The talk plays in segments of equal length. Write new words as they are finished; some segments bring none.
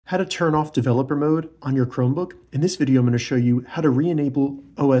how to turn off developer mode on your Chromebook. In this video, I'm going to show you how to re-enable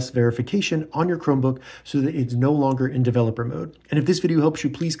OS verification on your Chromebook so that it's no longer in developer mode. And if this video helps you,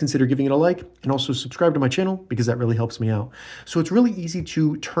 please consider giving it a like and also subscribe to my channel because that really helps me out. So it's really easy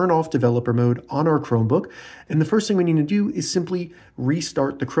to turn off developer mode on our Chromebook. And the first thing we need to do is simply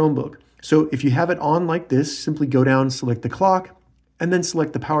restart the Chromebook. So if you have it on like this, simply go down, select the clock, and then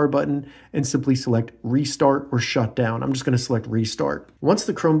select the power button and simply select restart or shut down. I'm just going to select restart. Once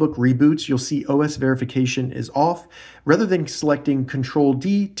the Chromebook reboots, you'll see OS verification is off. Rather than selecting Control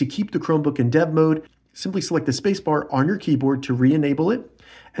D to keep the Chromebook in dev mode, simply select the spacebar on your keyboard to re-enable it,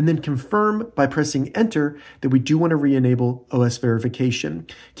 and then confirm by pressing enter that we do want to re-enable OS verification.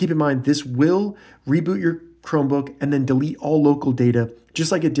 Keep in mind, this will reboot your Chromebook and then delete all local data,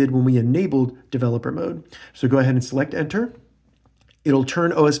 just like it did when we enabled developer mode. So go ahead and select enter. It'll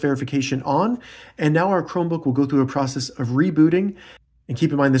turn OS verification on, and now our Chromebook will go through a process of rebooting. And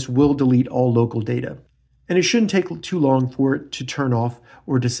keep in mind, this will delete all local data. And it shouldn't take too long for it to turn off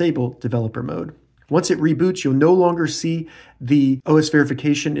or disable developer mode. Once it reboots, you'll no longer see the OS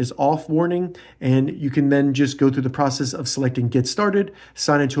verification is off warning, and you can then just go through the process of selecting Get Started,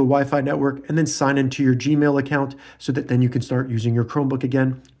 sign into a Wi-Fi network, and then sign into your Gmail account so that then you can start using your Chromebook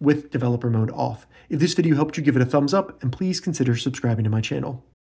again with developer mode off. If this video helped you, give it a thumbs up, and please consider subscribing to my channel.